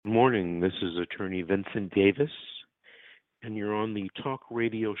morning. This is Attorney Vincent Davis, and you're on the talk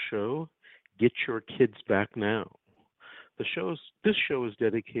radio show, Get Your Kids Back Now. This show is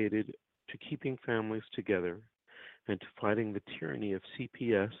dedicated to keeping families together and to fighting the tyranny of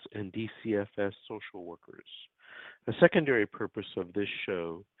CPS and DCFS social workers. A secondary purpose of this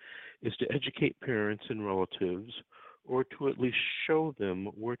show is to educate parents and relatives, or to at least show them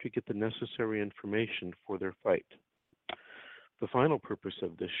where to get the necessary information for their fight. The final purpose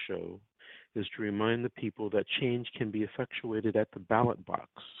of this show is to remind the people that change can be effectuated at the ballot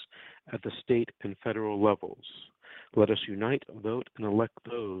box at the state and federal levels. Let us unite, vote, and elect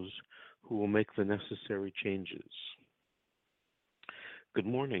those who will make the necessary changes. Good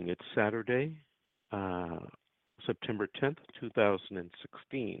morning. It's Saturday, September 10th,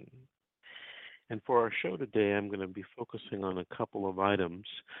 2016. And for our show today, I'm going to be focusing on a couple of items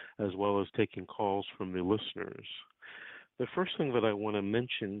as well as taking calls from the listeners. The first thing that I want to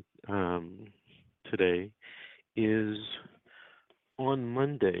mention today is on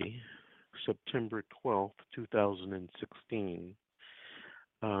Monday, September 12th, 2016,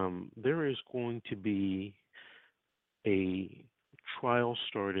 there is going to be a trial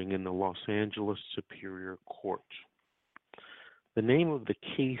starting in the Los Angeles Superior Court. The name of the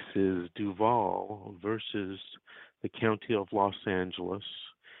case is Duval versus the County of Los Angeles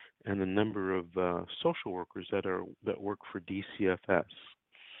and the number of social workers that work for DCFS.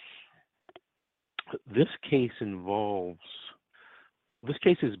 This case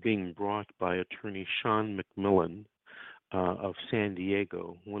is being brought by attorney Sean McMillan of San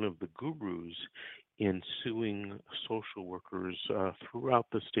Diego, one of the gurus in suing social workers throughout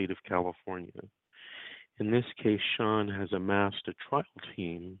the state of California. In this case, Sean has amassed a trial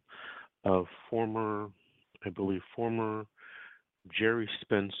team of former Jerry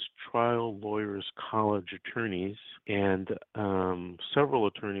Spence Trial Lawyers College attorneys and several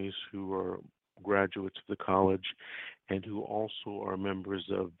attorneys who are graduates of the college and who also are members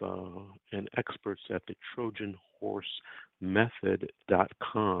of and experts at the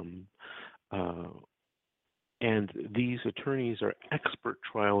TrojanHorseMethod.com. And these attorneys are expert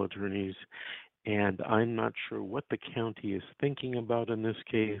trial attorneys, and I'm not sure what the county is thinking about in this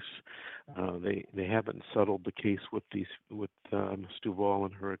case. They haven't settled the case with Ms. Duval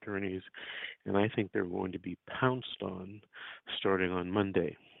and her attorneys, and I think they're going to be pounced on starting on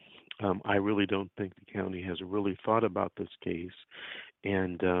Monday. I really don't think the county has really thought about this case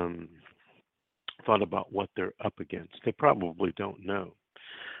and thought about what they're up against. They probably don't know.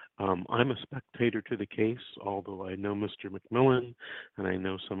 I'm a spectator to the case, although I know Mr. McMillan and I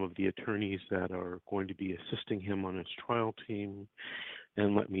know some of the attorneys that are going to be assisting him on his trial team.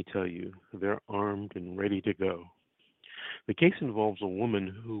 And let me tell you, they're armed and ready to go. The case involves a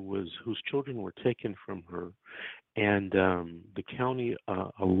woman whose children were taken from her, and the county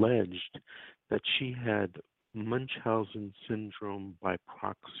alleged that she had Munchausen syndrome by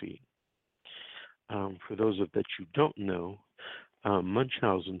proxy. For those that you don't know,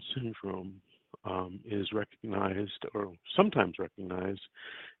 Munchausen syndrome is recognized, or sometimes recognized,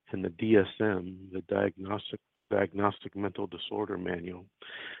 in the DSM, the Diagnostic Mental Disorder Manual,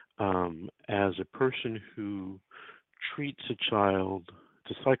 as a person who treats a child.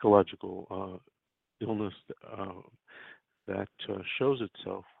 It's a psychological illness that shows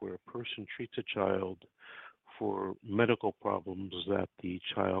itself where a person treats a child for medical problems that the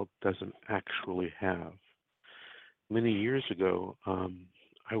child doesn't actually have. Many years ago,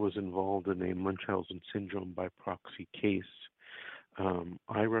 I was involved in a Munchausen syndrome by proxy case.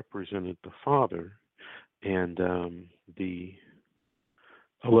 I represented the father, and the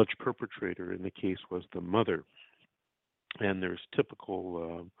alleged perpetrator in the case was the mother. And there's the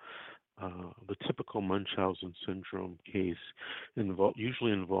typical Munchausen syndrome case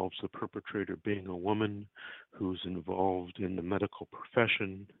usually involves the perpetrator being a woman who's involved in the medical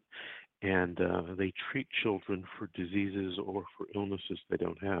profession, and they treat children for diseases or for illnesses they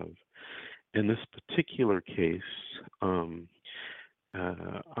don't have. In this particular case, I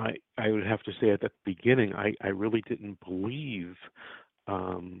would have to say at the beginning, I really didn't believe,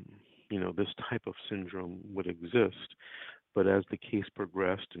 this type of syndrome would exist. But as the case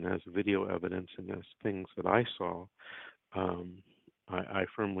progressed and as video evidence and as things that I saw, I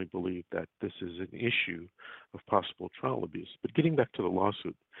firmly believe that this is an issue of possible child abuse. But getting back to the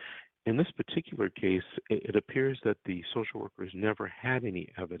lawsuit, in this particular case, it appears that the social workers never had any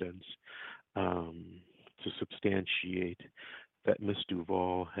evidence to substantiate that Ms.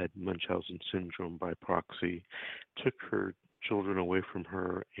 Duval had Munchausen syndrome by proxy, took her children away from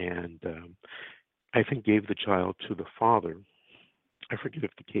her, and I think gave the child to the father. I forget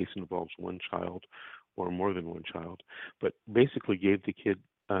if the case involves one child or more than one child, but basically gave the kid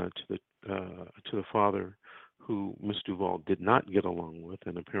to the father, who Miss Duval did not get along with,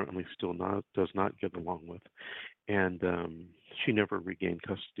 and apparently still not does not get along with, and she never regained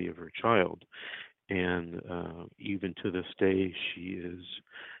custody of her child. And even to this day, she is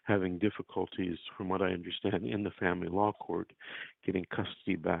having difficulties, from what I understand, in the family law court, getting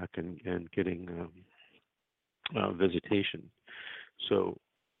custody back and getting visitation. So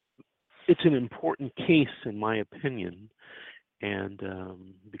it's an important case, in my opinion, and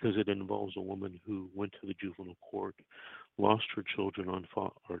because it involves a woman who went to the juvenile court, lost her children on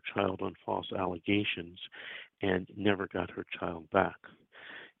or child on false allegations, and never got her child back.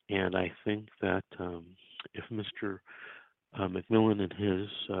 And I think that if Mr. McMillan and his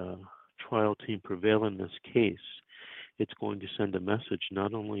trial team prevail in this case, it's going to send a message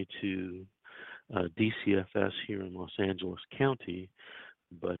not only to DCFS here in Los Angeles County,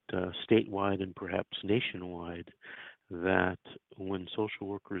 but statewide and perhaps nationwide, that when social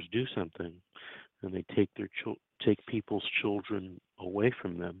workers do something and they take people's children away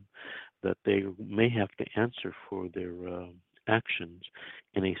from them, that they may have to answer for their actions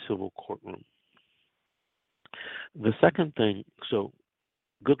in a civil courtroom. The second thing, so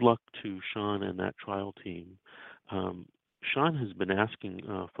good luck to Sean and that trial team. Sean has been asking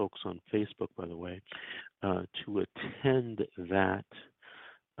folks on Facebook, by the way, to attend that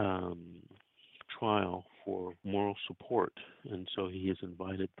trial for moral support, and so he has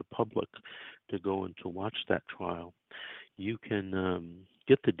invited the public to go and to watch that trial. You can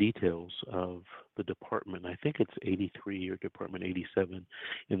get the details of the department. I think it's 83 or Department 87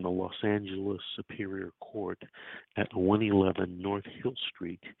 in the Los Angeles Superior Court at 111 North Hill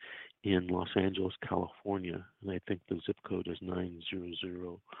Street in Los Angeles, California. And I think the zip code is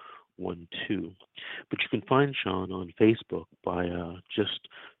 90012. But you can find Sean on Facebook by just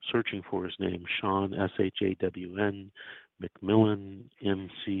searching for his name, Sean, SHAWN, McMillan, McMillian.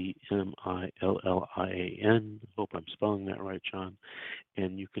 Hope I'm spelling that right, Sean.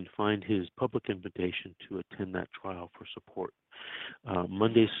 And you can find his public invitation to attend that trial for support.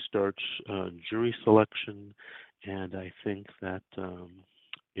 Monday starts jury selection, and I think that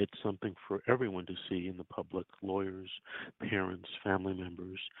it's something for everyone to see in the public, lawyers, parents, family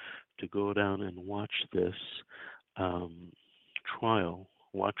members, to go down and watch this trial,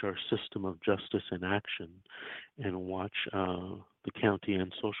 watch our system of justice in action, and watch the county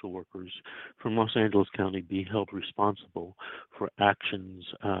and social workers from Los Angeles County be held responsible for actions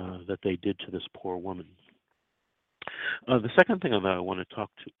that they did to this poor woman. The second thing that I want to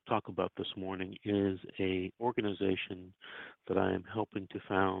talk about this morning is a organization that I am helping to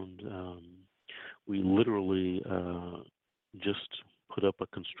found. We literally just put up a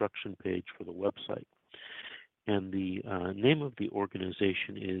construction page for the website, and the name of the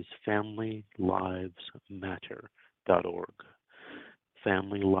organization is FamilyLivesMatter.org.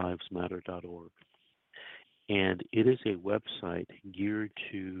 FamilyLivesMatter.org, and it is a website geared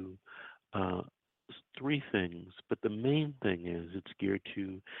to three things, but the main thing it's geared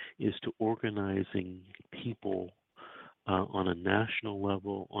to organizing people on a national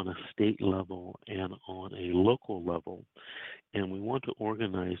level, on a state level, and on a local level. And we want to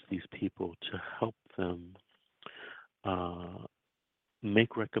organize these people to help them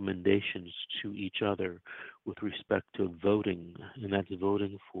make recommendations to each other with respect to voting, and that's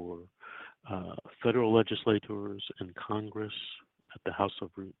voting for federal legislators and Congress at the House of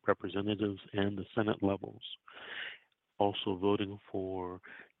Representatives and the Senate levels. Also voting for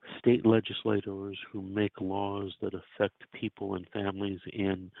state legislators who make laws that affect people and families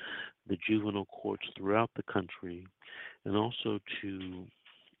in the juvenile courts throughout the country, and also to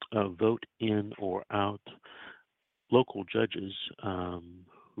vote in or out local judges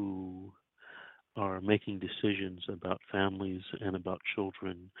who are making decisions about families and about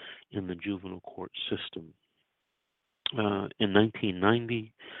children in the juvenile court system. In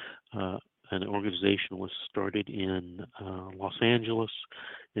 1990, an organization was started in Los Angeles,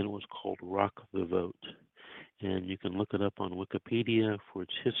 and it was called Rock the Vote. And you can look it up on Wikipedia for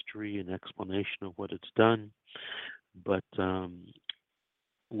its history and explanation of what it's done. But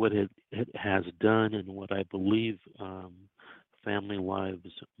what it has done, and what I believe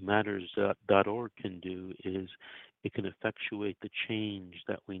FamilyLivesMatters.org can do, is it can effectuate the change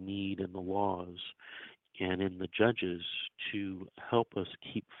that we need in the laws and in the judges to help us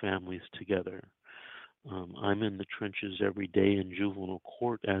keep families together. I'm in the trenches every day in juvenile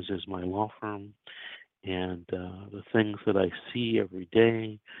court, as is my law firm, and the things that I see every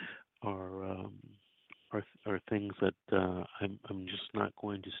day are things that I'm just not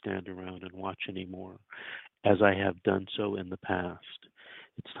going to stand around and watch anymore, as I have done so in the past.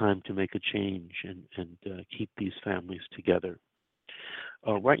 It's time to make a change and keep these families together.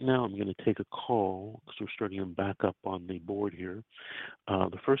 Right now, I'm going to take a call because we're starting them back up on the board here.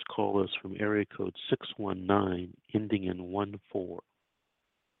 The first call is from area code 619, ending in 14.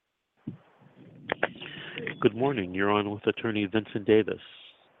 Good morning. You're on with Attorney Vincent Davis.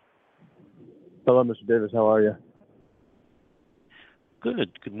 Hello, Mr. Davis. How are you?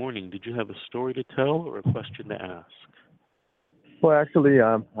 Good. Good morning. Did you have a story to tell or a question to ask? Well, actually,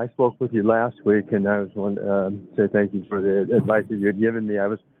 I spoke with you last week, and I was want to say thank you for the advice that you had given me. I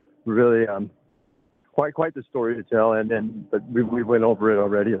was really quite the story to tell, but we went over it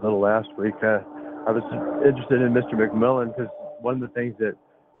already a little last week. I was interested in Mr. McMillan because one of the things that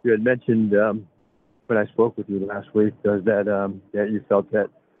you had mentioned when I spoke with you last week was that you felt that,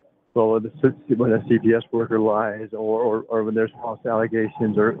 well, when a CPS worker lies or when there's false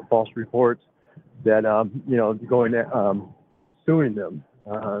allegations or false reports, that suing them.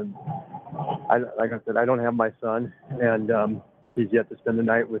 Like I said, I don't have my son, and he's yet to spend the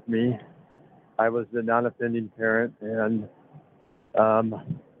night with me. I was the non-offending parent, and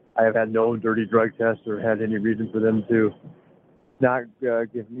I have had no dirty drug tests or had any reason for them to not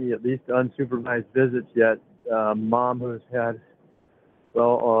give me at least unsupervised visits yet. Mom, who's had,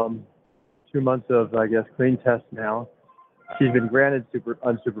 2 months of, I guess, clean tests now, she's been granted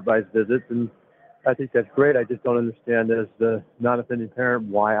unsupervised visits, and I think that's great. I just don't understand, as the non-offending parent,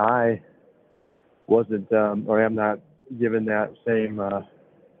 why I wasn't or am not given that same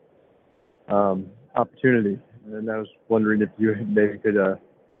opportunity. And I was wondering if you maybe could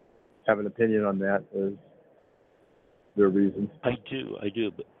have an opinion on that. Is there a reason? I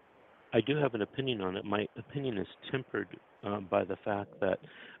do. But I do have an opinion on it. My opinion is tempered by the fact that,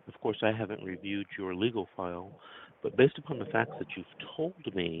 of course, I haven't reviewed your legal file, but based upon the facts that you've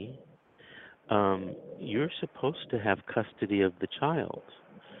told me, you're supposed to have custody of the child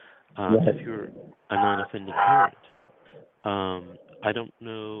if you're a non-offending parent. I don't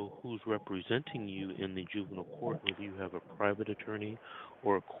know who's representing you in the juvenile court, whether you have a private attorney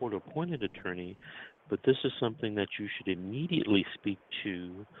or a court-appointed attorney, but this is something that you should immediately speak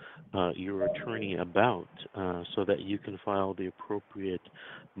to your attorney about so that you can file the appropriate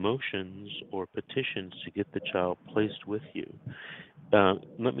motions or petitions to get the child placed with you.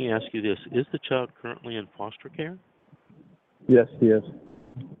 Let me ask you this. Is the child currently in foster care? Yes, he is.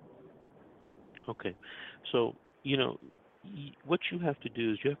 Okay. So, what you have to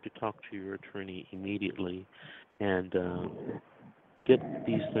do is you have to talk to your attorney immediately and get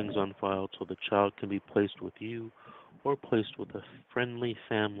these things on file so the child can be placed with you or placed with a friendly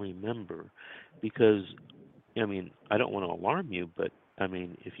family member. Because, I don't want to alarm you, but,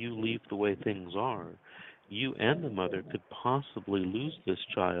 if you leave the way things are, you and the mother could possibly lose this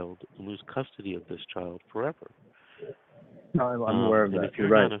child and lose custody of this child forever. No, I'm aware of that. If you're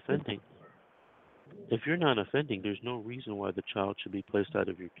not offending, there's no reason why the child should be placed out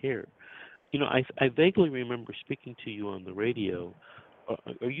of your care. I vaguely remember speaking to you on the radio.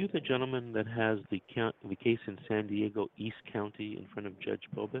 Are you the gentleman that has the case in San Diego, East County, in front of Judge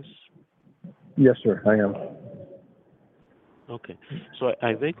Bobis? Yes, sir, I am. Okay. So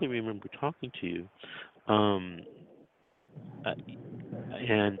I vaguely remember talking to you. And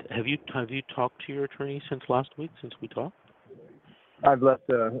have you talked to your attorney since last week, since we talked? I've left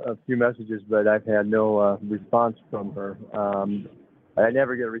a few messages, but I've had no response from her. I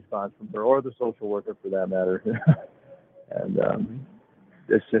never get a response from her or the social worker, for that matter. And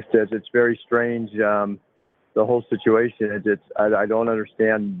it's very strange. The whole situation. I don't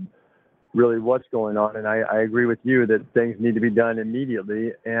understand really what's going on, and I agree with you that things need to be done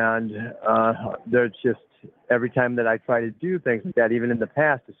immediately. And there's just every time that I try to do things like that, even in the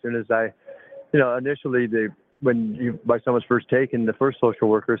past, as soon as initially when my son was first taken, the first social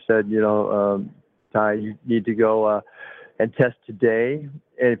worker said, Ty, you need to go and test today.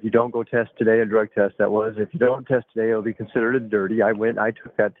 And if you don't go test today, a drug test that was, if you don't test today, it'll be considered dirty. I went, I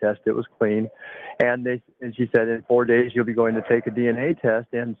took that test. It was clean. And she said, in 4 days, you'll be going to take a DNA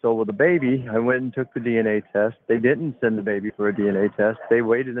test. And so with the baby, I went and took the DNA test. They didn't send the baby for a DNA test. They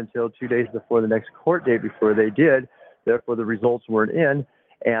waited until 2 days before the next court date before they did. Therefore, the results weren't in.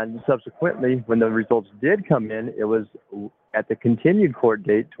 And subsequently, when the results did come in, it was at the continued court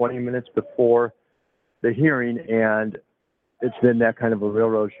date, 20 minutes before the hearing, and it's been that kind of a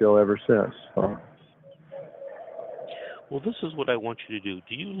railroad show ever since. So. Well, this is what I want you to do.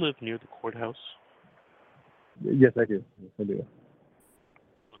 Do you live near the courthouse? Yes, I do. Yes, I do.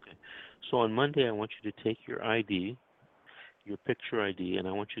 Okay. So on Monday, I want you to take your ID, your picture ID, and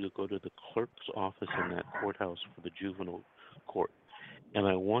I want you to go to the clerk's office in that courthouse for the juvenile court. And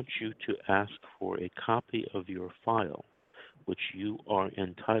I want you to ask for a copy of your file, which you are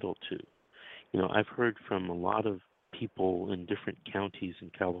entitled to. I've heard from a lot of people in different counties in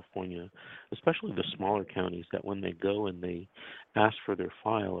California, especially the smaller counties, that when they go and they ask for their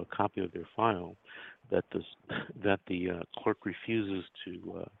file, a copy of their file, that the clerk refuses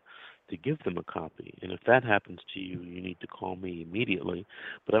to give them a copy. And if that happens to you, you need to call me immediately.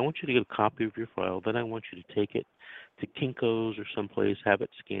 But I want you to get a copy of your file. Then I want you to take it to Kinko's or someplace, have it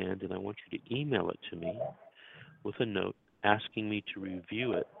scanned, and I want you to email it to me with a note asking me to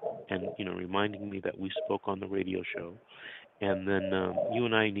review it and, reminding me that we spoke on the radio show. And then you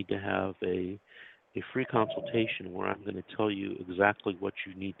and I need to have a free consultation where I'm going to tell you exactly what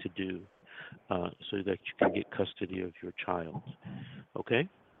you need to do so that you can get custody of your child. Okay?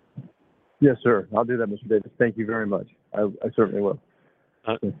 Yes, sir. I'll do that, Mr. Davis. Thank you very much. I certainly will.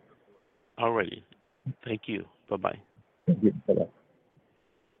 All righty. Thank you. Bye-bye. Thank you. Bye-bye.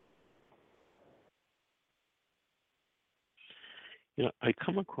 I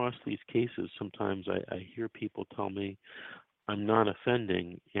come across these cases. Sometimes I hear people tell me I'm not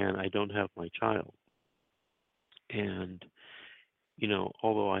offending and I don't have my child. And,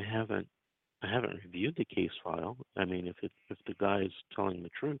 although I haven't reviewed the case file. I mean, if the guy is telling the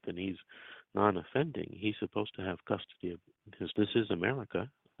truth and he's non-offending, he's supposed to have custody of because this is America,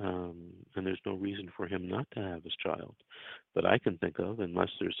 and there's no reason for him not to have his child that I can think of, unless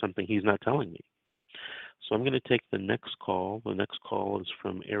there's something he's not telling me. So I'm going to take the next call. The next call is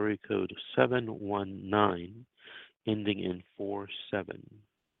from area code 719, ending in 47.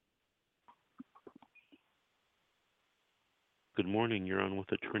 Good morning. You're on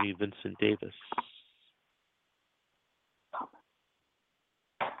with Attorney Vincent Davis.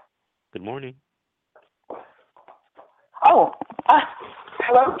 Good morning. Oh,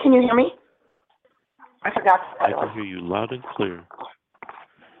 hello. Can you hear me? I forgot. I can hear you loud and clear.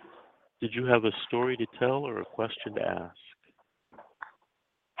 Did you have a story to tell or a question to ask?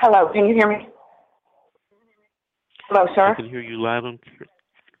 Hello. Can you hear me? Hello, sir. I can hear you loud and clear.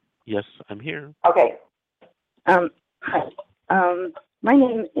 Yes, I'm here. Okay. Hi. My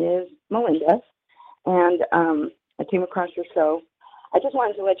name is Melinda, and I came across your show. I just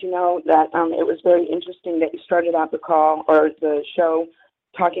wanted to let you know that it was very interesting that you started out the call or the show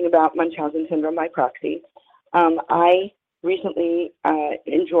talking about Munchausen syndrome by proxy. I recently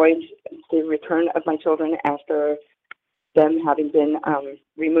enjoyed the return of my children after them having been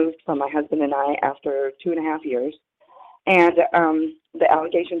removed from my husband and I after 2.5 years. And the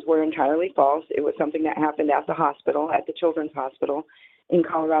allegations were entirely false. It was something that happened at the hospital, at the Children's Hospital in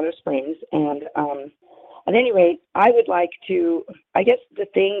Colorado Springs. And at any rate, I would like to, I guess the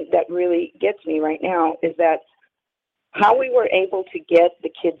thing that really gets me right now is that how we were able to get the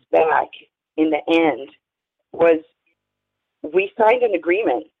kids back in the end was we signed an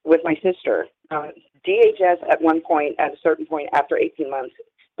agreement with my sister. DHS at a certain point after 18 months,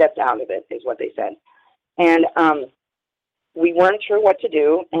 stepped out of it, is what they said. And we weren't sure what to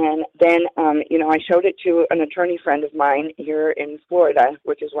do. And then, I showed it to an attorney friend of mine here in Florida,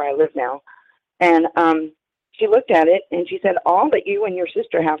 which is where I live now. And she looked at it and she said, all that you and your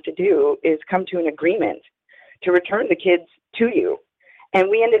sister have to do is come to an agreement to return the kids to you. And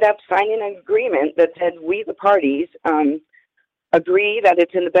we ended up signing an agreement that said we, the parties, agree that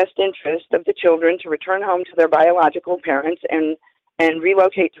it's in the best interest of the children to return home to their biological parents and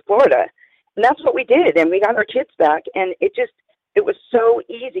relocate to Florida. And that's what we did. And we got our kids back. And it was so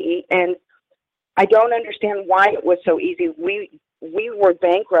easy. And I don't understand why it was so easy. We were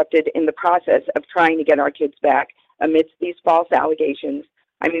bankrupted in the process of trying to get our kids back amidst these false allegations.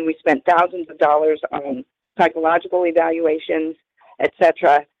 I mean, we spent thousands of dollars on psychological evaluations,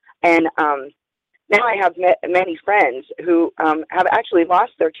 etc. And now I have many friends who have actually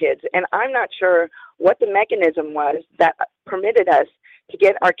lost their kids, and I'm not sure what the mechanism was that permitted us to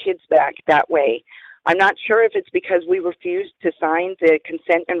get our kids back that way. I'm not sure if it's because we refused to sign the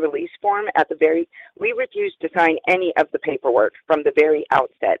consent and release form we refused to sign any of the paperwork from the very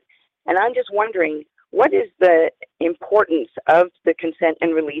outset. And I'm just wondering, what is the importance of the consent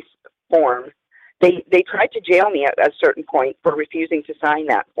and release form? They tried to jail me at a certain point for refusing to sign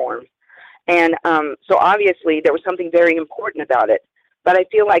that form. And so obviously there was something very important about it. But I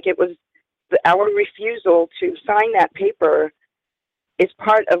feel like it was our refusal to sign that paper is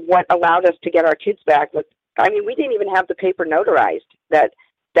part of what allowed us to get our kids back. We didn't even have the paper notarized that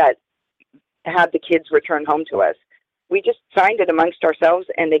had the kids return home to us. We just signed it amongst ourselves,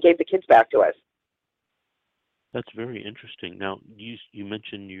 and they gave the kids back to us. That's very interesting. Now, you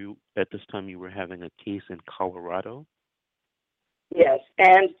mentioned at this time you were having a case in Colorado? Yes,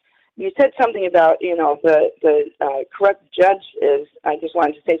 and you said something about, the corrupt judge I just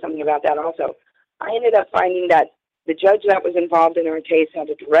wanted to say something about that also. I ended up finding that the judge that was involved in our case had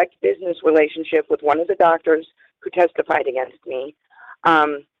a direct business relationship with one of the doctors who testified against me.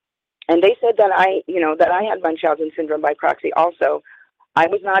 And they said that that I had Munchausen syndrome by proxy also. I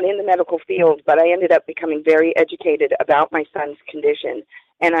was not in the medical field, but I ended up becoming very educated about my son's condition.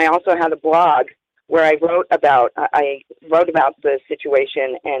 And I also had a blog where I wrote about the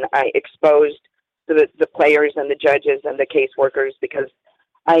situation, and I exposed the players and the judges and the caseworkers, because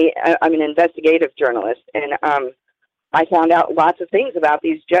I'm an investigative journalist, and I found out lots of things about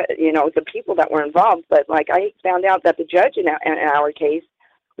these, the people that were involved. But like, I found out that the judge in our case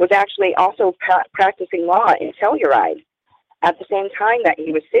was actually also practicing law in Telluride at the same time that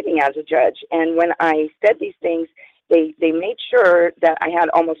he was sitting as a judge. And when I said these things, they made sure that I had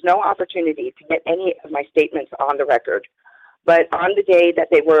almost no opportunity to get any of my statements on the record. But on the day that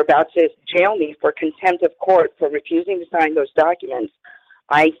they were about to jail me for contempt of court for refusing to sign those documents,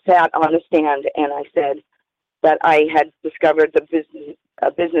 I sat on the stand and I said that I had discovered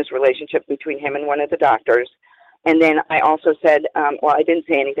a business relationship between him and one of the doctors. And then I also said, I didn't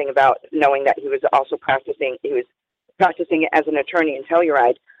say anything about knowing that he was also practicing as an attorney in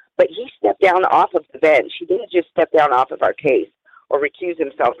Telluride, but he stepped down off of the bench. He didn't just step down off of our case or recuse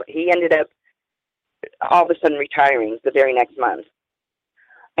himself. He ended up all of a sudden retiring the very next month.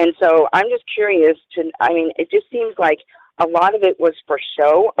 And so I'm just curious it just seems like a lot of it was for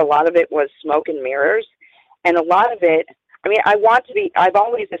show. A lot of it was smoke and mirrors. And a lot of it, I've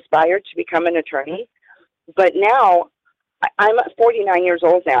always aspired to become an attorney, but now I'm 49 years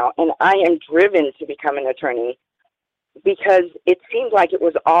old now, and I am driven to become an attorney because it seemed like it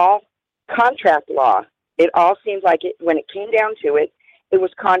was all contract law. It all seemed like when it came down to it, it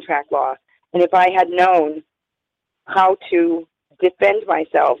was contract law. And if I had known how to defend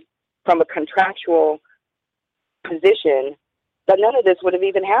myself from a contractual position, that none of this would have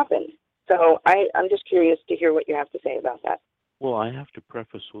even happened. So I'm just curious to hear what you have to say about that. Well, I have to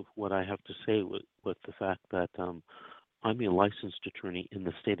preface with what I have to say with the fact that I'm a licensed attorney in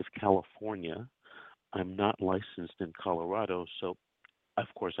the state of California. I'm not licensed in Colorado, so of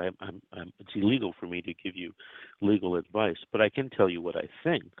course it's illegal for me to give you legal advice. But I can tell you what I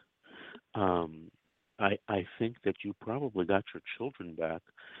think. I think that you probably got your children back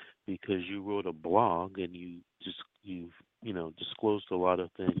because you wrote a blog and you've disclosed a lot of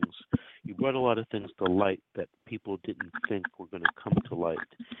things. You brought a lot of things to light that people didn't think were going to come to light.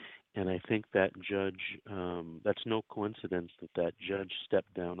 And I think that judge, that's no coincidence that judge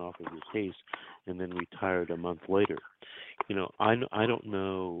stepped down off of his case and then retired a month later. I don't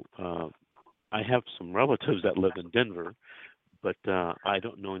know. I have some relatives that live in Denver, but I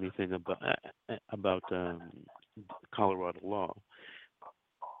don't know anything about Colorado law.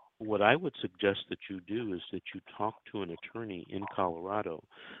 What I would suggest that you do is that you talk to an attorney in Colorado.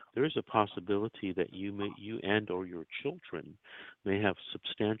 There is a possibility that you and or your children may have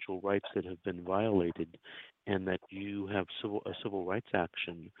substantial rights that have been violated, and that you have a civil rights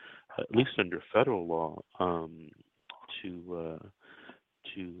action, at least under federal law, to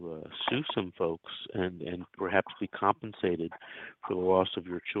sue some folks and perhaps be compensated for the loss of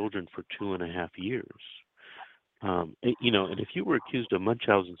your children for 2.5 years. And if you were accused of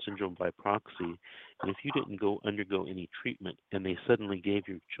Munchausen syndrome by proxy, and if you didn't undergo any treatment, and they suddenly gave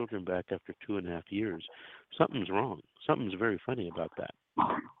your children back after 2.5 years, something's wrong. Something's very funny about that.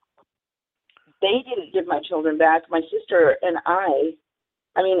 They didn't give my children back. My sister and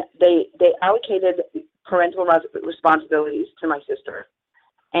they allocated parental responsibilities to my sister,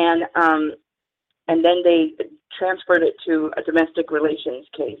 and then they transferred it to a domestic relations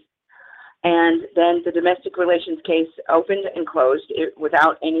case. And then the domestic relations case opened and closed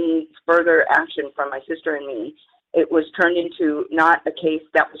without any further action from my sister and me. It was turned into not a case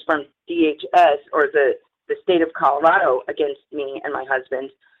that was from DHS or the state of Colorado against me and my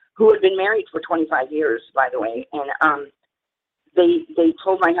husband, who had been married for 25 years, by the way. And they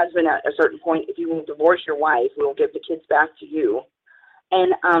told my husband at a certain point, if you will divorce your wife, we'll give the kids back to you.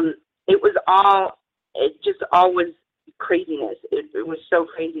 And it just all was craziness. It was so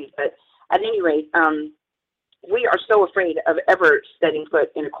crazy. But at any rate, we are so afraid of ever setting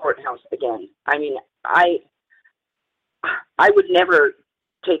foot in a courthouse again. I would never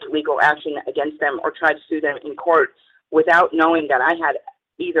take legal action against them or try to sue them in court without knowing that I had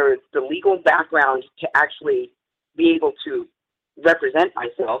either the legal background to actually be able to represent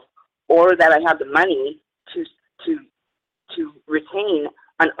myself, or that I have the money to retain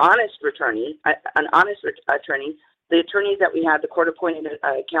an honest attorney. The attorneys that we had, the court-appointed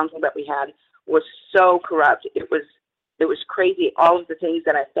counsel that we had, was so corrupt. It was crazy, all of the things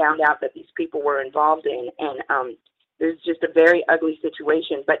that I found out that these people were involved in. And it was just a very ugly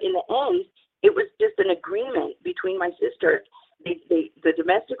situation. But in the end, it was just an agreement between my sister. The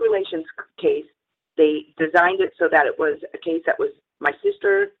domestic relations case they designed it so that it was a case that was my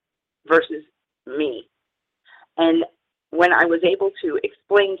sister versus me. And when I was able to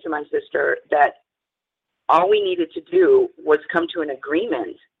explain to my sister that all we needed to do was come to an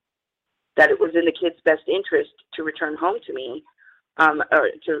agreement that it was in the kid's best interest to return home to me, or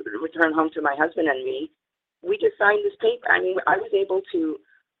to return home to my husband and me, we just signed this paper. I mean, I was able to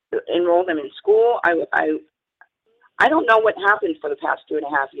enroll them in school. I don't know what happened for the past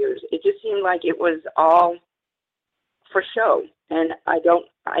 2.5 years. It just seemed like it was all for show, and I don't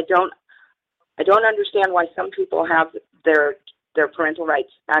understand why some people have their parental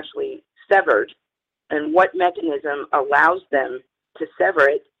rights actually severed, and what mechanism allows them to sever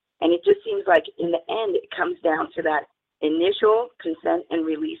it. And it just seems like in the end it comes down to that initial consent and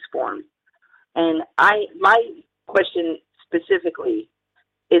release form. And my question specifically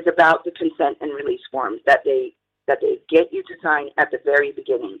is about the consent and release form that they get you to sign at the very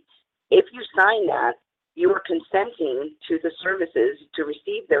beginning. If you sign that, you are consenting to the services, to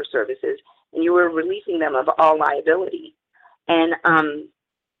receive their services, and you are releasing them of all liability. And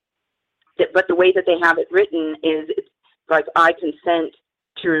but the way that they have it written is it's like, I consent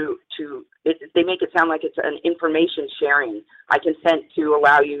to they make it sound like it's an information sharing. I consent to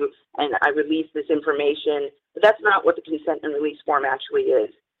allow you, and I release this information, but that's not what the consent and release form actually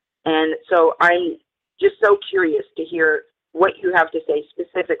is. And so I'm just so curious to hear what you have to say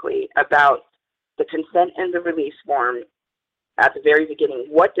specifically about the consent and the release form at the very beginning.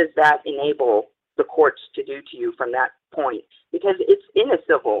 What does that enable the courts to do to you from that point? Because it's in a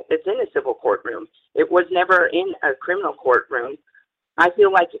civil courtroom. It was never in a criminal courtroom. I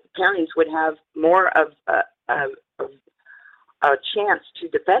feel like parents would have more of a chance to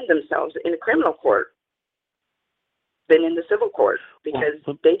defend themselves in a criminal court than in the civil court, because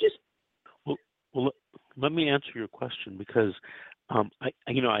they just... Well, let me answer your question, because I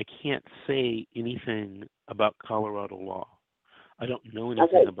can't say anything about Colorado law. I don't know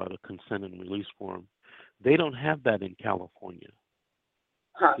anything about a consent and release form. They don't have that in California.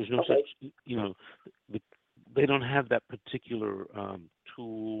 There's no such, they don't have that particular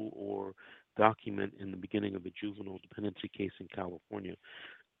tool or document in the beginning of a juvenile dependency case in California.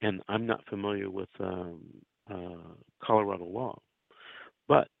 And I'm not familiar with Colorado law.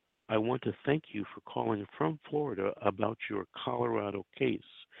 But I want to thank you for calling from Florida about your Colorado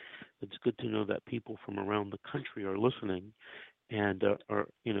case. It's good to know that people from around the country are listening, and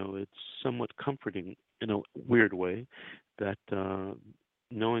it's somewhat comforting in a weird way that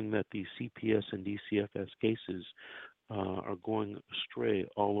knowing that these CPS and DCFS cases are going astray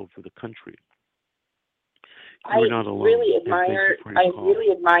all over the country. You're not alone. I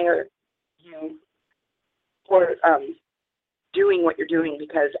really admire you for doing what you're doing,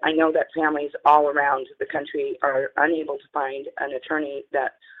 because I know that families all around the country are unable to find an attorney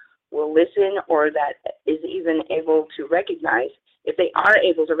that will listen, or that is even able to recognize. If they are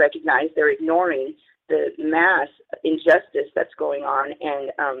able to recognize, they're ignoring the mass injustice that's going on,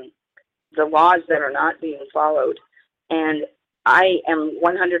 and the laws that are not being followed. And I am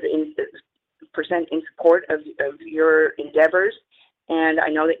 100% in support of your endeavors, and I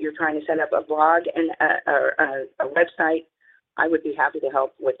know that you're trying to set up a blog and a website. I would be happy to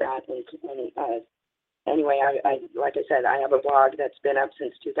help with that. And anyway, I like I said, I have a blog that's been up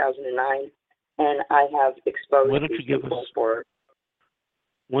since 2009, and I have exposed these people for...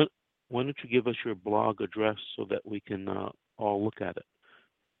 Why don't you give us your blog address so that we can all look at it?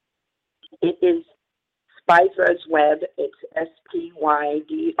 It is Spydrasweb. It's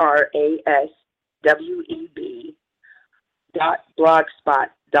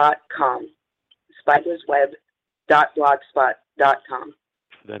SPYDRASWEB.blogspot.com. Spydrasweb.blogspot.com.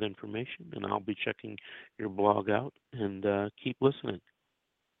 For that information, and I'll be checking your blog out, and keep listening.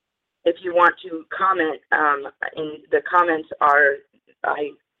 If you want to comment, in the comments are,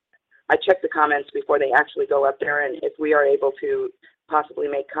 I check the comments before they actually go up there, and if we are able to possibly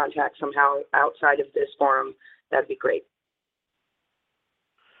make contact somehow outside of this forum, that'd be great.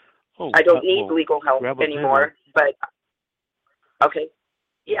 I don't need legal help anymore, but okay.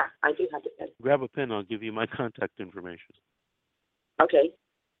 Yeah, I do have a pen. Grab a pen, I'll give you my contact information. Okay,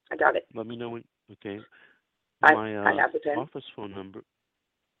 I got it. Let me know when, okay. I have the pen.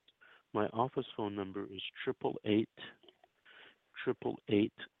 My office phone number is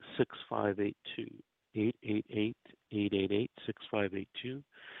 888-888-6582. 888-888-6582.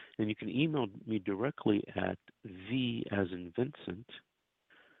 And you can email me directly at V as in Vincent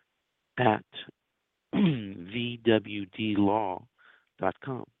at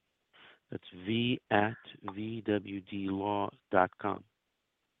VWDlaw.com. That's V at VWDlaw.com.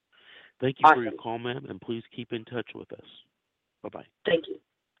 Thank you for your call, ma'am, and please keep in touch with us. Bye-bye. Thank you.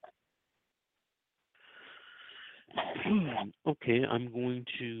 Okay, I'm going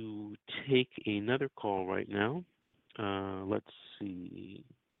to take another call right now. Let's see.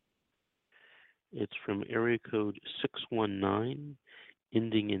 It's from area code 619,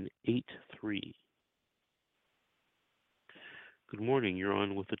 ending in 83. Good morning. You're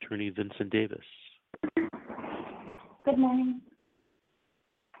on with Attorney Vincent Davis. Good morning.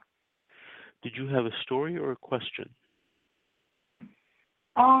 Did you have a story or a question?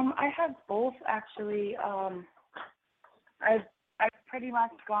 I have both actually. I've pretty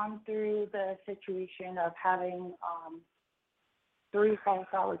much gone through the situation of having 3 false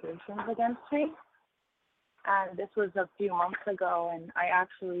allegations against me, and this was a few months ago, and I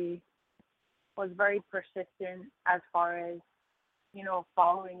actually was very persistent as far as,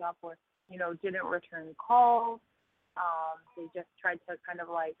 following up with, didn't return calls. They just tried to kind of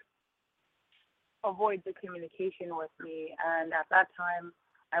like avoid the communication with me, and at that time,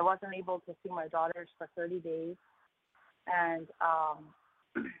 I wasn't able to see my daughters for 30 days, and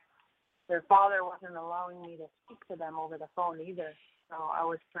their father wasn't allowing me to speak to them over the phone either. So I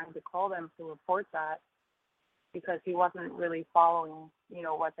was trying to call them to report that because he wasn't really following,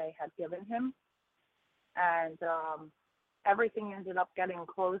 what they had given him. And everything ended up getting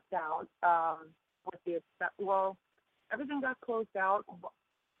closed out everything got closed out.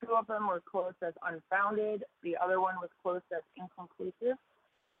 2 of them were closed as unfounded. The other one was closed as inconclusive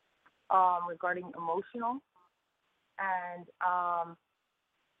regarding emotional. And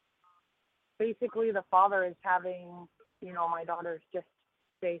basically the father is having, my daughters just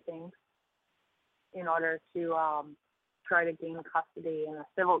say things in order to try to gain custody in a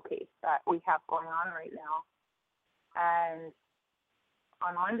civil case that we have going on right now. And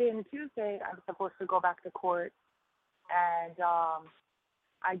on Monday and Tuesday, I'm supposed to go back to court, and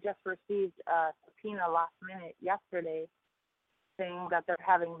I just received a subpoena last minute yesterday saying that they're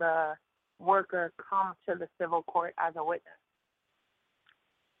having the worker come to the civil court as a witness.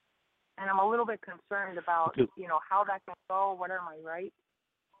 And I'm a little bit concerned about, how that can go. What are my rights?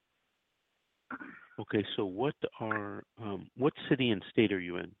 Okay, so what city and state are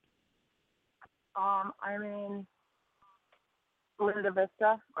you in? I'm in Linda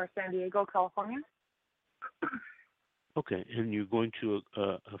Vista or San Diego, California. Okay, and you're going to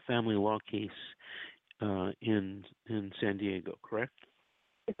a family law case in San Diego, correct?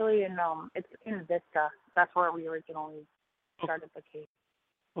 Actually, it's in Vista. That's where we originally started the case.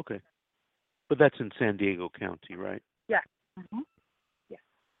 Okay, but that's in San Diego County, right? Yeah. Mm-hmm. Yeah.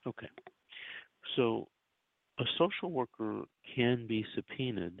 Okay, so a social worker can be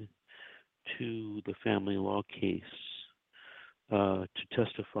subpoenaed to the family law case to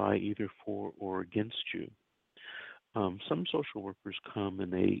testify either for or against you. Some social workers come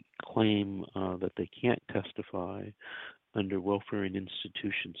and they claim that they can't testify under Welfare and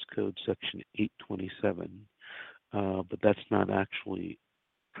Institutions Code Section 827, but that's not actually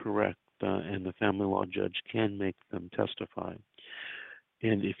correct, and the family law judge can make them testify.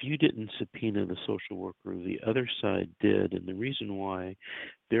 And if you didn't subpoena the social worker, the other side did, and the reason why,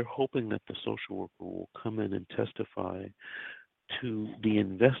 they're hoping that the social worker will come in and testify to the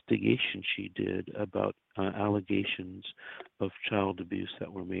investigation she did about allegations of child abuse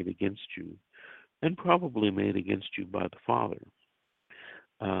that were made against you, and probably made against you by the father.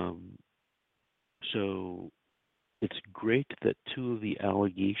 So it's great that 2 of the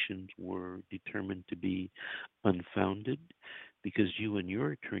allegations were determined to be unfounded, because you and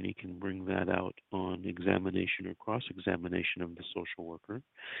your attorney can bring that out on examination or cross-examination of the social worker.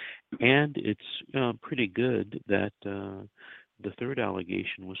 And it's pretty good that the 3rd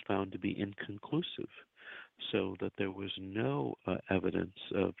allegation was found to be inconclusive, so that there was no evidence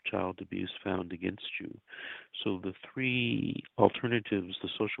of child abuse found against you. So the 3 alternatives the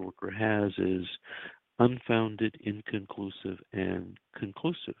social worker has is unfounded, inconclusive, and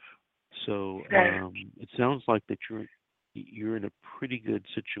conclusive. So it sounds like that you're in a pretty good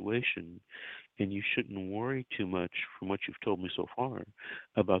situation, and you shouldn't worry too much, from what you've told me so far,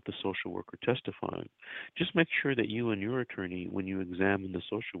 about the social worker testifying. Just make sure that you and your attorney, when you examine the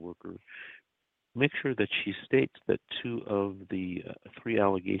social worker, make sure that she states that 2 of the 3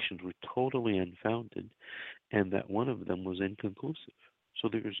 allegations were totally unfounded, and that 1 of them was inconclusive. So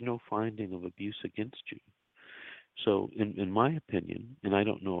there is no finding of abuse against you. So in my opinion, and I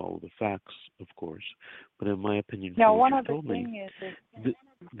don't know all of the facts, of course, but in my opinion, Now, from what one you've other told thing me, is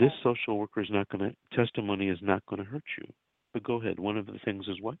this social worker testimony is not going to hurt you. But go ahead. One of the things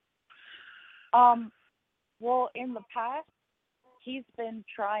is what? well, in the past, he's been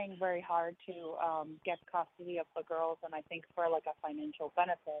trying very hard to get custody of the girls, and I think for like a financial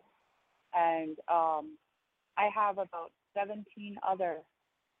benefit. And I have about 17 other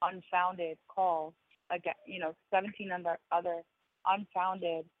unfounded calls again, 17 other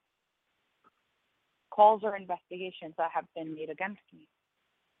unfounded calls or investigations that have been made against me.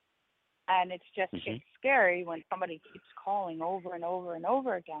 And it's just, it's scary when somebody keeps calling over and over and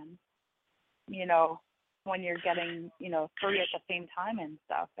over again, when you're getting, 3 at the same time and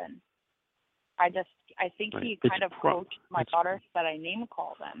stuff. And I think he kind of coached my daughter that I name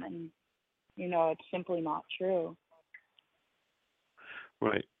call them, and, it's simply not true.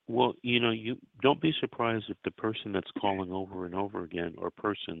 Right. Well, you don't be surprised if the person that's calling over and over again, or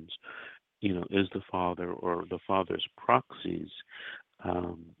persons, is the father or the father's proxies,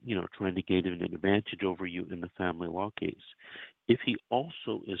 trying to gain an advantage over you in the family law case. If he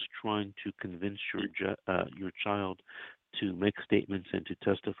also is trying to convince your child to make statements and to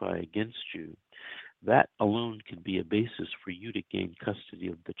testify against you, that alone can be a basis for you to gain custody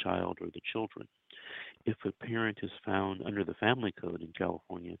of the child or the children. If a parent is found under the family code in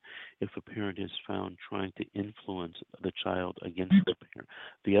California, if a parent is found trying to influence the child against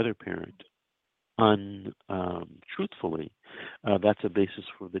the other parent untruthfully, that's a basis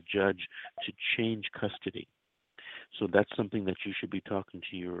for the judge to change custody. So that's something that you should be talking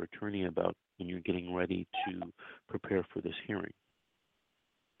to your attorney about when you're getting ready to prepare for this hearing.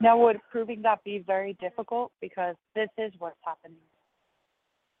 Now, would proving that be very difficult, because this is what's happening?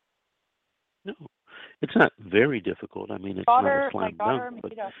 No, it's not very difficult. I mean, it's not a slam dunk. My daughter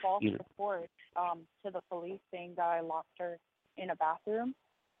made a false report to the police saying that I locked her in a bathroom,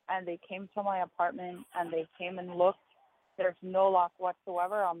 and they came to my apartment and they came and looked. There's no lock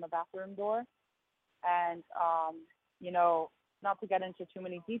whatsoever on the bathroom door. And, not to get into too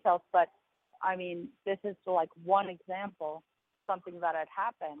many details, but I mean, this is like one example, something that had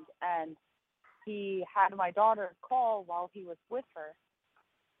happened. And he had my daughter call while he was with her,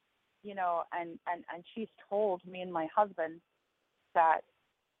 and she's told me and my husband that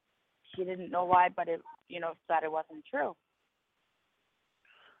she didn't know why, but it, that it wasn't true.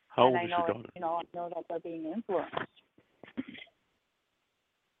 How old is your daughter? I know that they're being influenced.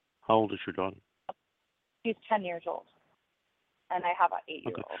 How old is your daughter? She's 10 years old, and I have an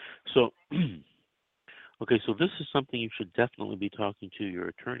 8-year-old. So this is something you should definitely be talking to your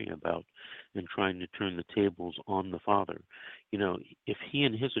attorney about and trying to turn the tables on the father. If he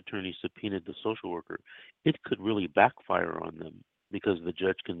and his attorney subpoenaed the social worker, it could really backfire on them, because the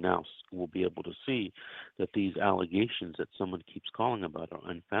judge will be able to see that these allegations that someone keeps calling about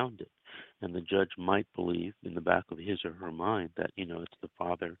are unfounded. And the judge might believe in the back of his or her mind that, it's the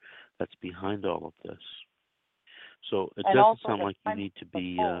father that's behind all of this. So it doesn't sound like you need to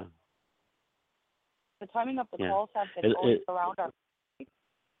be... the timing of the calls have been always around our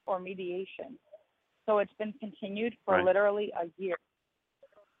or mediation. So it's been continued for literally a year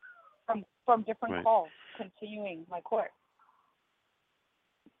from different calls, continuing my court.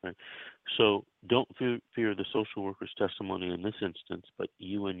 Right. So don't fear the social worker's testimony in this instance, but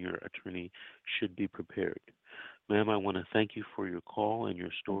you and your attorney should be prepared. Ma'am, I want to thank you for your call and your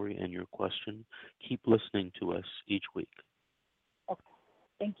story and your question. Keep listening to us each week. Okay.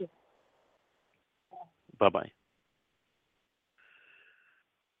 Thank you. Bye-bye.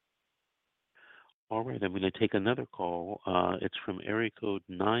 All right, I'm going to take another call. It's from area code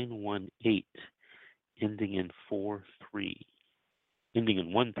 918, ending in 43. Ending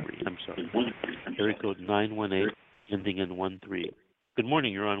in 13, I'm sorry. Area code 918, ending in 13. Good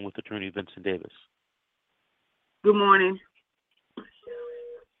morning, you're on with Attorney Vincent Davis. Good morning.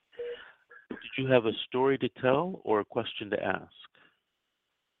 Did you have a story to tell or a question to ask?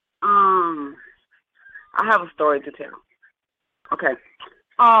 I have a story to tell. Okay.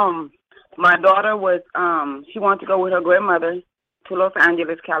 My daughter was, she wanted to go with her grandmother to Los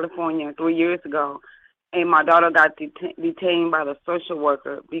Angeles, California 3 years ago. And my daughter got detained by the social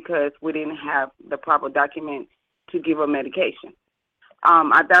worker because we didn't have the proper document to give her medication.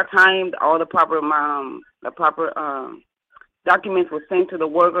 At that time, all the proper documents were sent to the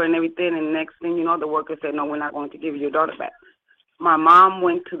worker and everything. And the next thing you know, the worker said, "No, we're not going to give your daughter back." My mom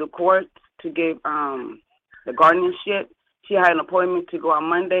went to the court to give the guardianship. She had an appointment to go on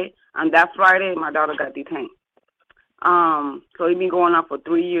Monday. On that Friday, my daughter got detained. So it's been going on for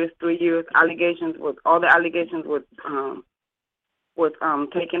 3 years. 3 years. All the allegations was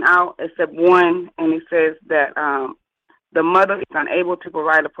taken out except one, and it says that the mother is unable to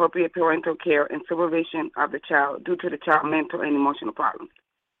provide appropriate parental care and supervision of the child due to the child's mental and emotional problems.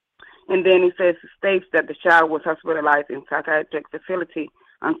 And then it states that the child was hospitalized in psychiatric facility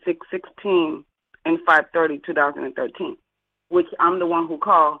on 6/16 and 5/30/2013, which I'm the one who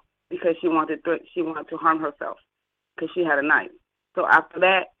called because she wanted to harm herself because she had a knife. So after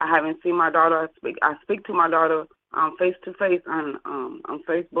that, I haven't seen my daughter. I speak to my daughter face to face on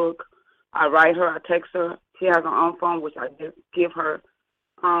Facebook, I write her, I text her. She has her own phone, which I just give her.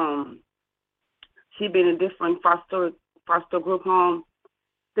 She been in different foster group home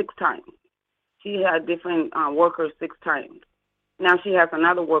 6 times. She had different workers 6 times. Now she has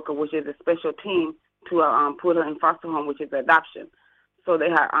another worker, which is a special team to put her in foster home, which is adoption. So they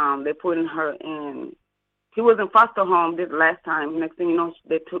putting her in. She was in foster home this last time. Next thing you know,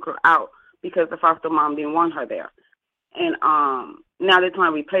 they took her out because the foster mom didn't want her there. And now they're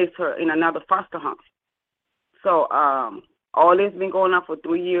trying to replace her in another foster home. So all this been going on for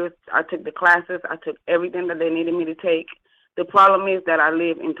 3 years. I took the classes. I took everything that they needed me to take. The problem is that I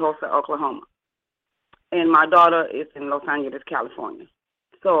live in Tulsa, Oklahoma, and my daughter is in Los Angeles, California.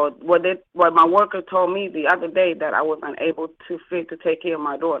 So what my worker told me the other day, that I was unable to take care of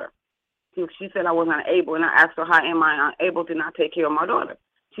my daughter. She said I was unable, and I asked her, how am I unable to not take care of my daughter?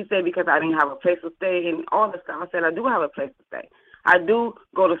 She said, because I didn't have a place to stay and all this stuff. I said, I do have a place to stay. I do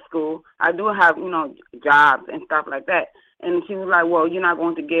go to school. I do have, jobs and stuff like that. And she was like, well, you're not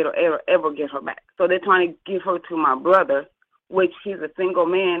going to get her ever get her back. So they're trying to give her to my brother, which he's a single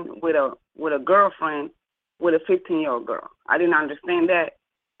man with a girlfriend with a 15-year-old girl. I didn't understand that.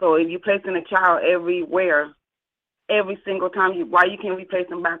 So if you're placing a child everywhere, every single time, why you can't replace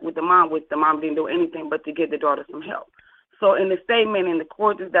them back with the mom, which the mom didn't do anything but to get the daughter some help. So in the statement in the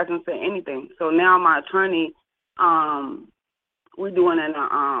court, it doesn't say anything. So now my attorney, we're doing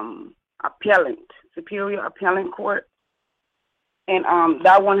an superior appellant court, and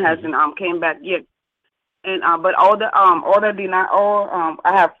that one hasn't came back yet. And but I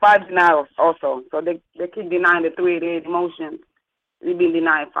have 5 denials also. So they keep denying the 388 motions. They've been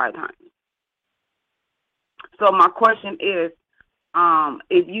denied 5 times. So my question is,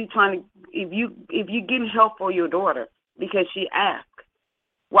 if you getting help for your daughter because she asked,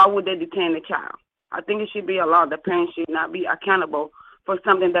 why would they detain the child? I think it should be a law. The parents should not be accountable for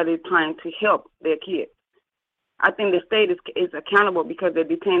something that is trying to help their kids. I think the state is accountable because they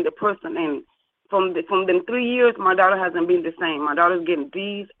detained the person, and from them 3 years, my daughter hasn't been the same. My daughter's getting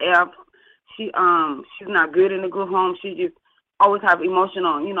D's, F's. She's not good in the group home. She just always have emotion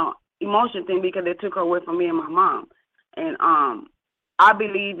thing because they took her away from me and my mom. And I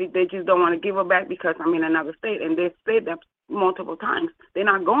believe that they just don't want to give her back because I'm in another state, and they've said that multiple times. They're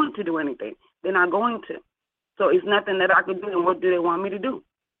not going to do anything. They're not going to. So it's nothing that I could do, and what do they want me to do?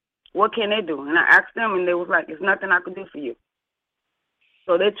 What can they do? And I asked them, and they was like, it's nothing I could do for you.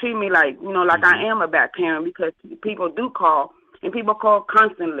 So they treat me like, like I am a bad parent because people do call, and people call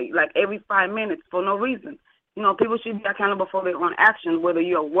constantly, like every 5 minutes for no reason. People should be accountable for their own actions, whether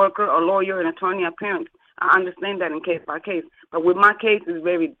you're a worker, a lawyer, an attorney, a parent. I understand that in case by case. But with my case, it's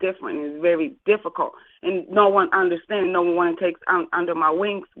very different. It's very difficult. And no one understands. No one takes under my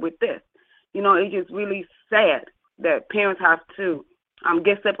wings with this. It's just really sad that parents have to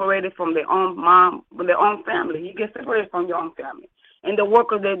get separated from their own mom, their own family. You get separated from your own family. And the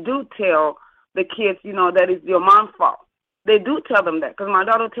workers, they do tell the kids, that it's your mom's fault. They do tell them that because my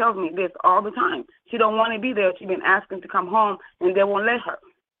daughter tells me this all the time. She don't want to be there. She's been asking to come home, and they won't let her.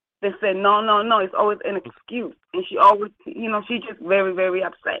 They say, no. It's always an excuse. And she always, she's just very, very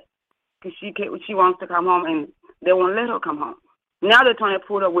upset because she wants to come home, and they won't let her come home. Now they're trying to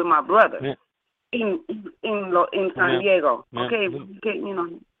put her with my brother in San Diego. Okay,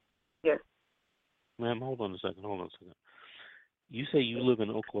 yes. Ma'am, hold on a second. You say you live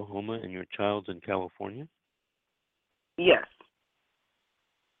in Oklahoma and your child's in California? Yes.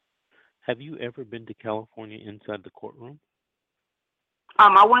 Have you ever been to California inside the courtroom?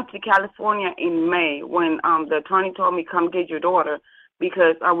 I went to California in May when the attorney told me, come get your daughter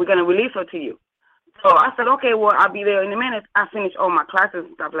because we're going to release her to you. So I said, okay, well, I'll be there in a minute. I finished all my classes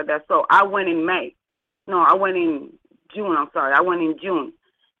and stuff like that. So I went in May. No, I went in June. I'm sorry. I went in June.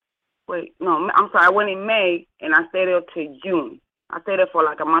 Wait, no, I'm sorry. I went in May, and I stayed there till June. I stayed there for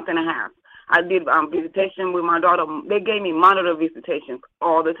like a month and a half. I did visitation with my daughter. They gave me monitor visitations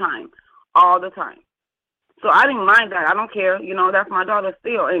all the time. So I didn't mind that. I don't care. That's my daughter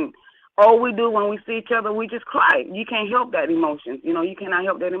still. And all we do when we see each other, we just cry. You can't help that emotion. You cannot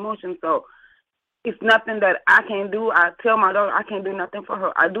help that emotion. So it's nothing that I can do. I tell my daughter I can't do nothing for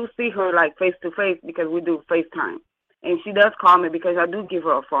her. I do see her like face to face because we do FaceTime. And she does call me because I do give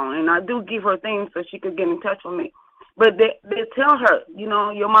her a phone. And I do give her things so she could get in touch with me. But they tell her,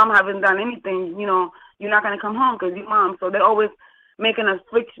 your mom haven't done anything, you're not going to come home because your mom. So they're always making us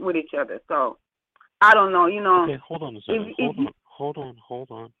switch with each other. So I don't know, Okay, hold on a second. Hold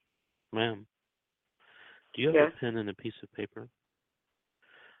on. Ma'am, do you have a pen and a piece of paper?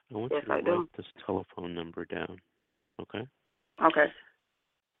 I want you to write this telephone number down, okay? Okay.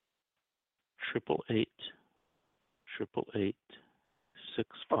 888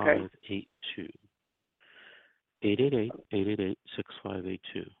 888-6582.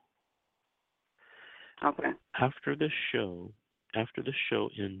 888-888-6582. Okay. After the show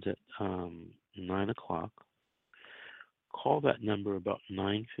ends at 9 o'clock, call that number about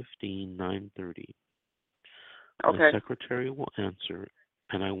 9:15, 9:30. Okay. The secretary will answer,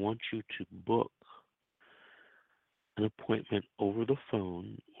 and I want you to book an appointment over the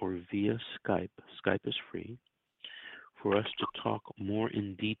phone or via Skype. Skype is free, for us to talk more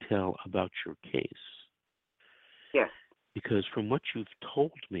in detail about your case. Yes. Because from what you've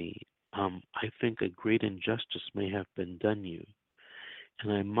told me, I think a great injustice may have been done you,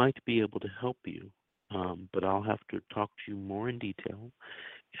 and I might be able to help you, but I'll have to talk to you more in detail,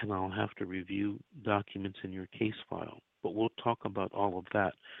 and I'll have to review documents in your case file. But we'll talk about all of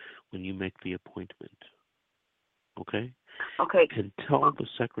that when you make the appointment. Okay? Okay. And tell the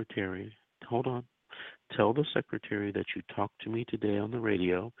secretary, hold on, tell the secretary that you talked to me today on the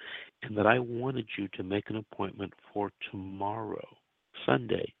radio and that I wanted you to make an appointment for tomorrow,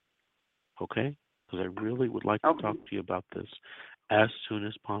 Sunday. Okay? Because I really would like to talk to you about this as soon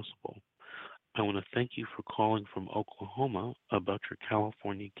as possible. I want to thank you for calling from Oklahoma about your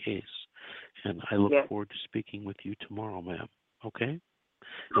California case, and I look forward to speaking with you tomorrow, ma'am. Okay?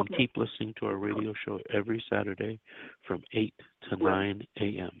 And keep listening to our radio show every Saturday from 8 to 9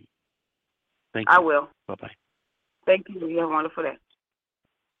 a.m. Thank you. I will. Bye-bye. Thank you. You have a wonderful day.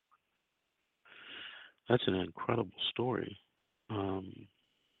 That's an incredible story.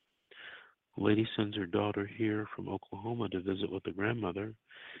 Lady sends her daughter here from Oklahoma to visit with the grandmother,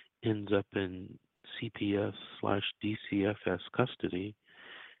 ends up in CPS/DCFS custody.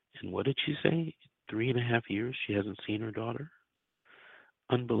 And what did she say? 3.5 years she hasn't seen her daughter?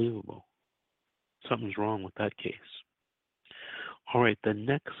 Unbelievable. Something's wrong with that case. All right, the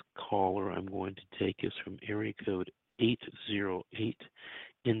next caller I'm going to take is from area code 808,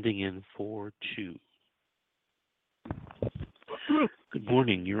 ending in 42. Good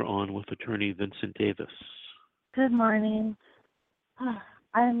morning. You're on with Attorney Vincent Davis. Good morning.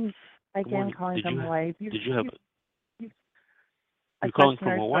 I'm again calling from Hawaii. You're calling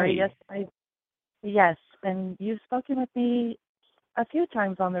from Hawaii? Sorry, yes, and you've spoken with me a few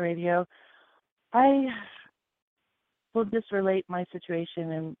times on the radio. I will just relate my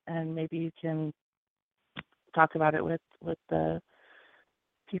situation, and maybe you can talk about it with the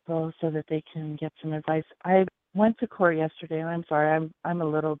people so that they can get some advice. I went to court yesterday, and I'm sorry, I'm a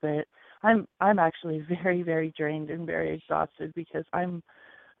little bit, I'm actually very, very drained and very exhausted because I'm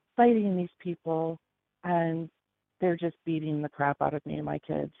fighting these people, and they're just beating the crap out of me and my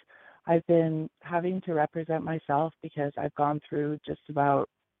kids. I've been having to represent myself because I've gone through just about,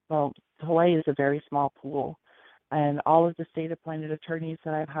 well, Hawaii is a very small pool, and all of the state-appointed attorneys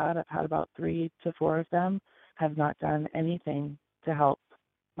that I've had about 3 to 4 of them, have not done anything to help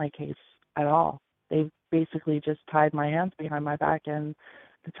my case at all. They've basically just tied my hands behind my back, and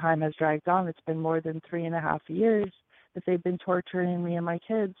the time has dragged on. It's been more than 3.5 years that they've been torturing me and my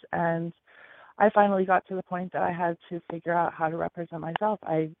kids, and I finally got to the point that I had to figure out how to represent myself.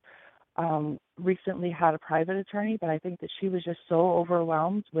 I recently had a private attorney, but I think that she was just so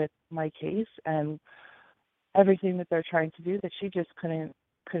overwhelmed with my case and everything that they're trying to do that she just couldn't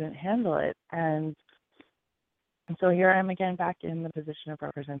handle it. And so here I am again back in the position of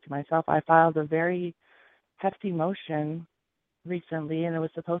representing myself. I filed a very hefty motion recently, and it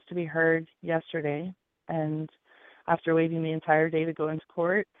was supposed to be heard yesterday. And after waiting the entire day to go into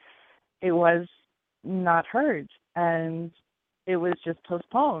court, it was not heard, and it was just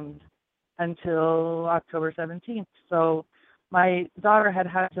postponed until October 17th. So my daughter had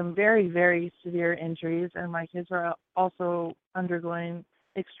some very, very severe injuries, and my kids are also undergoing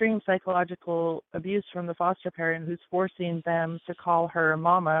extreme psychological abuse from the foster parent who's forcing them to call her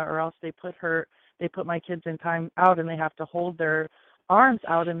mama, or else they put my kids in time out, and they have to hold their arms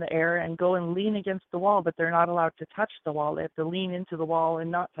out in the air and go and lean against the wall, but they're not allowed to touch the wall. They have to lean into the wall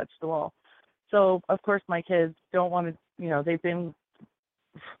and not touch the wall. So, of course, my kids don't want to, they've been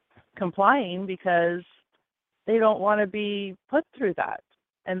complying because they don't want to be put through that,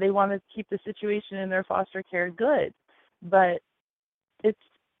 and they want to keep the situation in their foster care good. But it's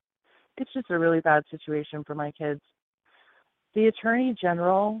just a really bad situation for my kids. The Attorney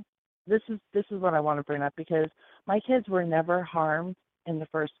General, this is what I want to bring up, because my kids were never harmed in the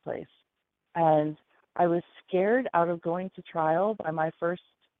first place. And I was scared out of going to trial by my first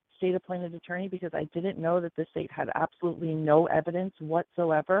state-appointed attorney because I didn't know that the state had absolutely no evidence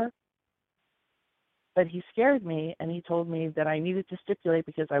whatsoever. But he scared me, and he told me that I needed to stipulate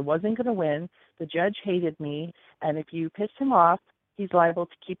because I wasn't going to win. The judge hated me, and if you piss him off, he's liable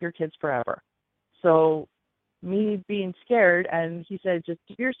to keep your kids forever. So me being scared, and he said, just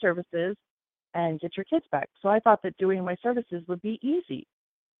do your services and get your kids back. So I thought that doing my services would be easy.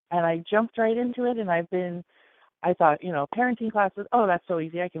 And I jumped right into it, and I thought, parenting classes, oh, that's so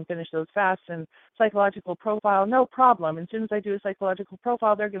easy. I can finish those fast. And psychological profile, no problem. As soon as I do a psychological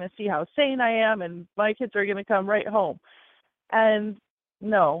profile, they're going to see how sane I am, and my kids are going to come right home. And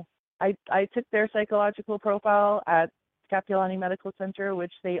no, I took their psychological profile at Capilani Medical Center,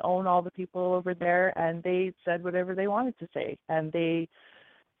 which they own all the people over there, and they said whatever they wanted to say. And they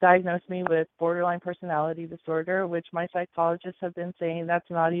diagnosed me with borderline personality disorder, which my psychologists have been saying that's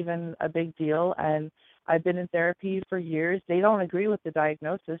not even a big deal. And I've been in therapy for years. They don't agree with the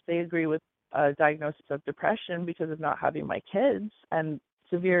diagnosis. They agree with a diagnosis of depression because of not having my kids and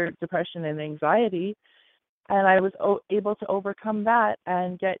severe depression and anxiety. And I was able to overcome that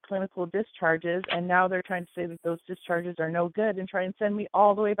and get clinical discharges. And now they're trying to say that those discharges are no good and try and send me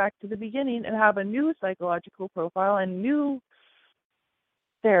all the way back to the beginning and have a new psychological profile and new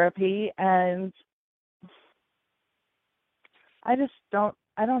therapy. And I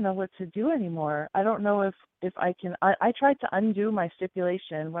don't know what to do anymore. I don't know if I can. I tried to undo my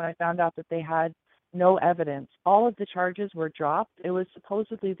stipulation when I found out that they had no evidence. All of the charges were dropped. It was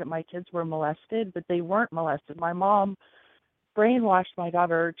supposedly that my kids were molested, but they weren't molested. My mom brainwashed my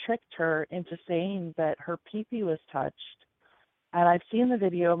daughter, tricked her into saying that her pee-pee was touched. And I've seen the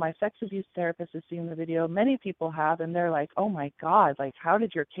video. My sex abuse therapist has seen the video. Many people have, and they're like, oh my God, like, how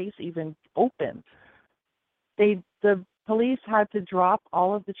did your case even open? The police had to drop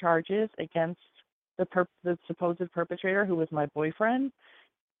all of the charges against the supposed perpetrator, who was my boyfriend.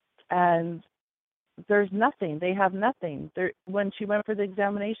 And there's nothing. They have nothing. When she went for the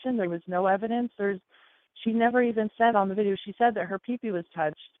examination, there was no evidence. She never even said on the video, she said that her pee-pee was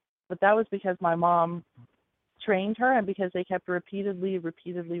touched, but that was because my mom trained her and because they kept repeatedly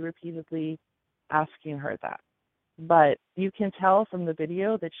asking her that. But you can tell from the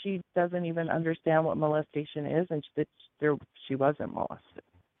video that she doesn't even understand what molestation is, and that she wasn't molested.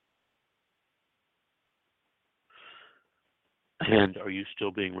 And are you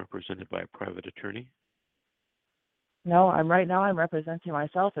still being represented by a private attorney? No, I'm representing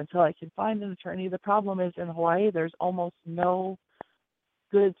myself until I can find an attorney. The problem is in Hawaii, there's almost no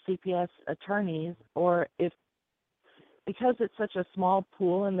good CPS attorneys, because it's such a small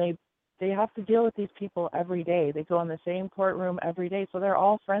pool and they have to deal with these people every day. They go in the same courtroom every day, so they're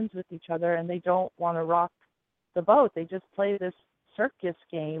all friends with each other, and they don't want to rock the boat. They just play this circus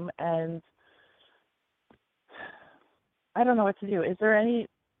game, and I don't know what to do.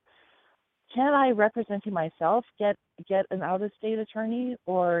 Can I, representing myself, get an out-of-state attorney,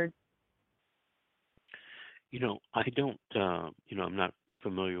 or? I don't, I'm not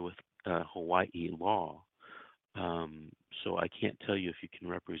familiar with Hawaii law, so I can't tell you if you can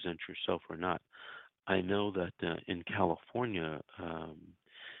represent yourself or not. I know that in California,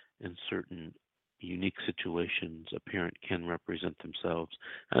 in certain unique situations, a parent can represent themselves,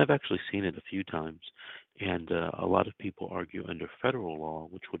 and I've actually seen it a few times. And a lot of people argue under federal law,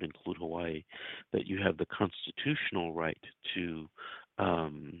 which would include Hawaii, that you have the constitutional right to,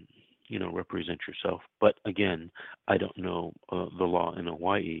 represent yourself. But again, I don't know the law in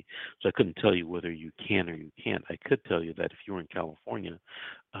Hawaii, so I couldn't tell you whether you can or you can't. I could tell you that if you're in California,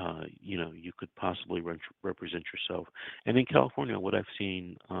 you could possibly represent yourself. And in California, what I've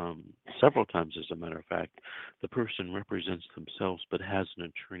seen several times, as a matter of fact, the person represents themselves but has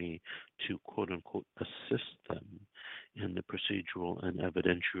an attorney to quote unquote assist them in the procedural and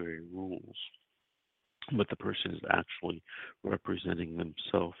evidentiary rules. But the person is actually representing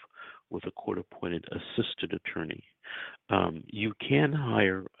themselves with a court-appointed assisted attorney. You can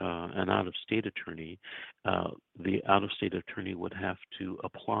hire an out-of-state attorney. The out-of-state attorney would have to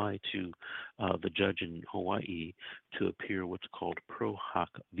apply to the judge in Hawaii to appear what's called pro hoc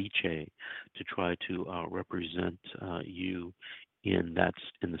vice to try to represent you in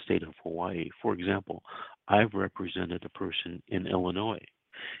the state of Hawaii. For example, I've represented a person in Illinois.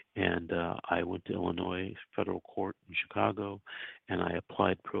 And I went to Illinois federal court in Chicago, and I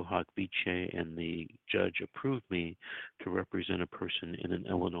applied pro hoc vice, and the judge approved me to represent a person in an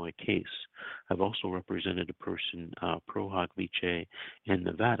Illinois case. I've also represented a person pro hoc vice in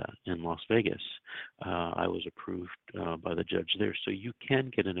Nevada, in Las Vegas. I was approved by the judge there. So you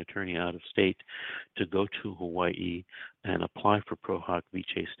can get an attorney out of state to go to Hawaii and apply for pro hoc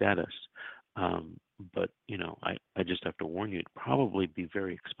vice status. But I just have to warn you, it'd probably be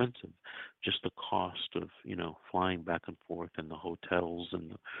very expensive, just the cost of flying back and forth and the hotels and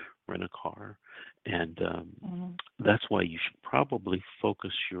the rent a car, and that's why you should probably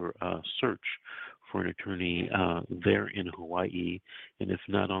focus your search for an attorney there in Hawaii, and if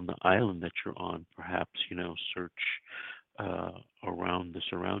not on the island that you're on, perhaps search around the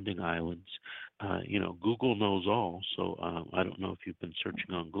surrounding islands. Google knows all, so I don't know if you've been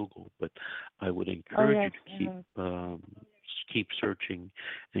searching on Google, but I would encourage yes, you to keep searching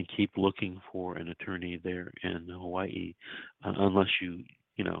and keep looking for an attorney there in Hawaii, unless you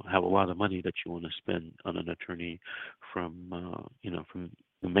have a lot of money that you want to spend on an attorney from from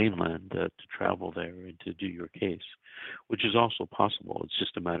the mainland to travel there and to do your case, which is also possible. It's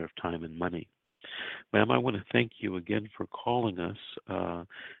just a matter of time and money. Ma'am, I want to thank you again for calling us,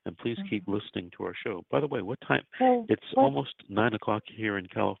 and please keep listening to our show. By the way, what time? It's almost 9 o'clock here in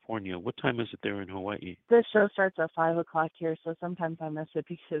California. What time is it there in Hawaii? The show starts at 5 o'clock here, so sometimes I miss it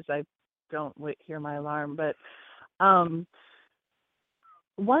because I don't hear my alarm. But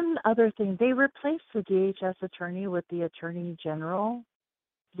one other thing, they replaced the DHS attorney with the Attorney General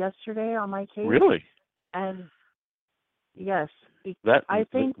yesterday on my case. Really? And yes, I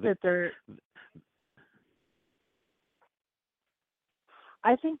think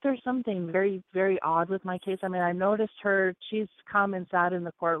there's something very, very odd with my case. I mean, I noticed she's come and sat in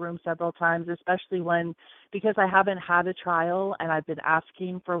the courtroom several times, especially because I haven't had a trial and I've been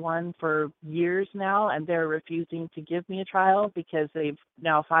asking for one for years now, and they're refusing to give me a trial because they've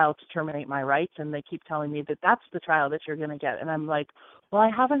now filed to terminate my rights, and they keep telling me that that's the trial that you're going to get. And I'm like, well, I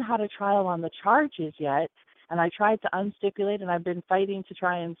haven't had a trial on the charges yet, and I tried to unstipulate, and I've been fighting to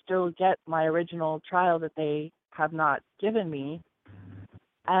try and still get my original trial that they have not given me.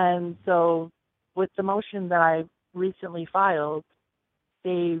 And so with the motion that I recently filed,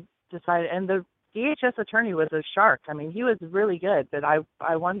 they decided, and the DHS attorney was a shark. I mean, he was really good, but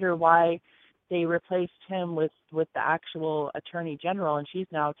I wonder why they replaced him with the actual Attorney General, and she's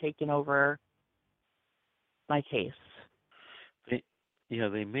now taken over my case.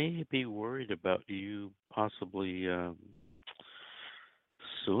 They may be worried about you possibly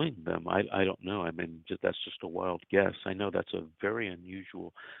suing them. I don't know. I mean, that's just a wild guess. I know that's a very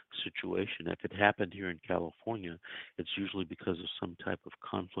unusual situation. If it happened here in California, it's usually because of some type of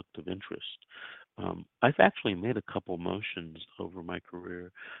conflict of interest. I've actually made a couple motions over my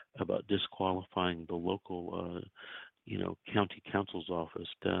career about disqualifying the local county counsel's office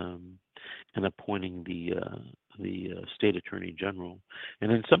and appointing the state attorney general.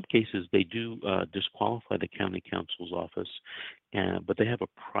 And in some cases, they do disqualify the county counsel's office, but they have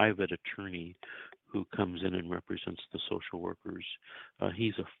a private attorney who comes in and represents the social workers.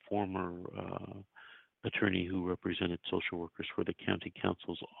 He's a former attorney who represented social workers for the county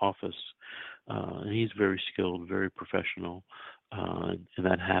counsel's office. And he's very skilled, very professional, and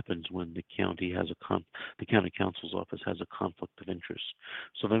that happens when the county the county counsel's office has a conflict of interest.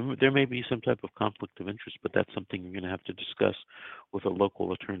 So there may be some type of conflict of interest, but that's something you're going to have to discuss with a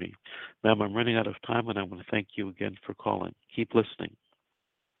local attorney. Ma'am, I'm running out of time, and I want to thank you again for calling. Keep listening.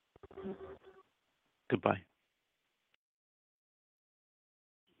 Goodbye.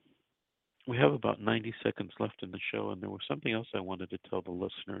 We have about 90 seconds left in the show, and there was something else I wanted to tell the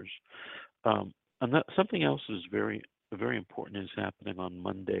listeners. Something else is very, very important is happening on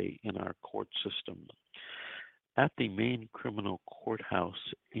Monday in our court system. At the main criminal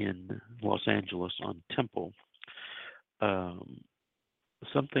courthouse in Los Angeles on Temple,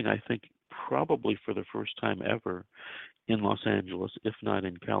 something I think probably for the first time ever in Los Angeles, if not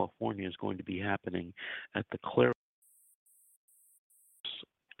in California, is going to be happening at the Clare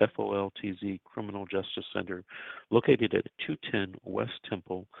FOLTZ Criminal Justice Center, located at 210 West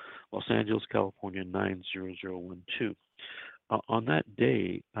Temple, Los Angeles, California 90012. On that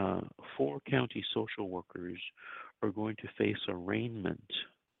day, 4 county social workers are going to face arraignment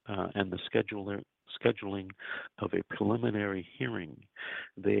and the scheduling of a preliminary hearing.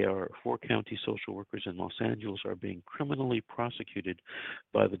 They are 4 county social workers in Los Angeles are being criminally prosecuted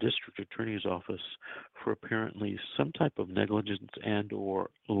by the district attorney's office for apparently some type of negligence and or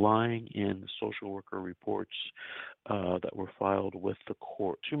lying in social worker reports that were filed with the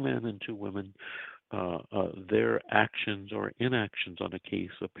court. 2 men and 2 women. Their actions or inactions on a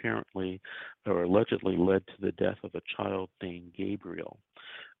case apparently or allegedly led to the death of a child named Gabriel.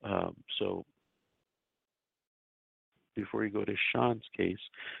 So before you go to Sean's case,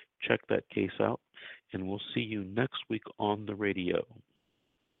 check that case out, and we'll see you next week on the radio.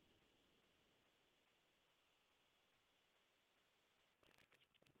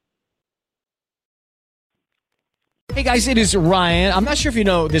 Hey guys, it is Ryan. I'm not sure if you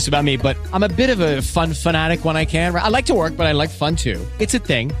know this about me, but I'm a bit of a fun fanatic when I can. I like to work, but I like fun too. It's a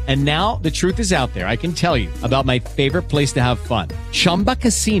thing. And now the truth is out there. I can tell you about my favorite place to have fun. Chumba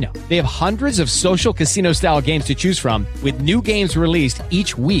Casino. They have hundreds of social casino style games to choose from with new games released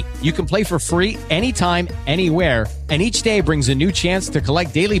each week. You can play for free anytime, anywhere. And each day brings a new chance to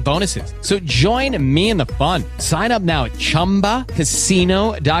collect daily bonuses. So join me in the fun. Sign up now at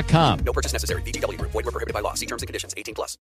ChumbaCasino.com. No purchase necessary. VGW Group. Void where prohibited by law. See terms and conditions. 18+.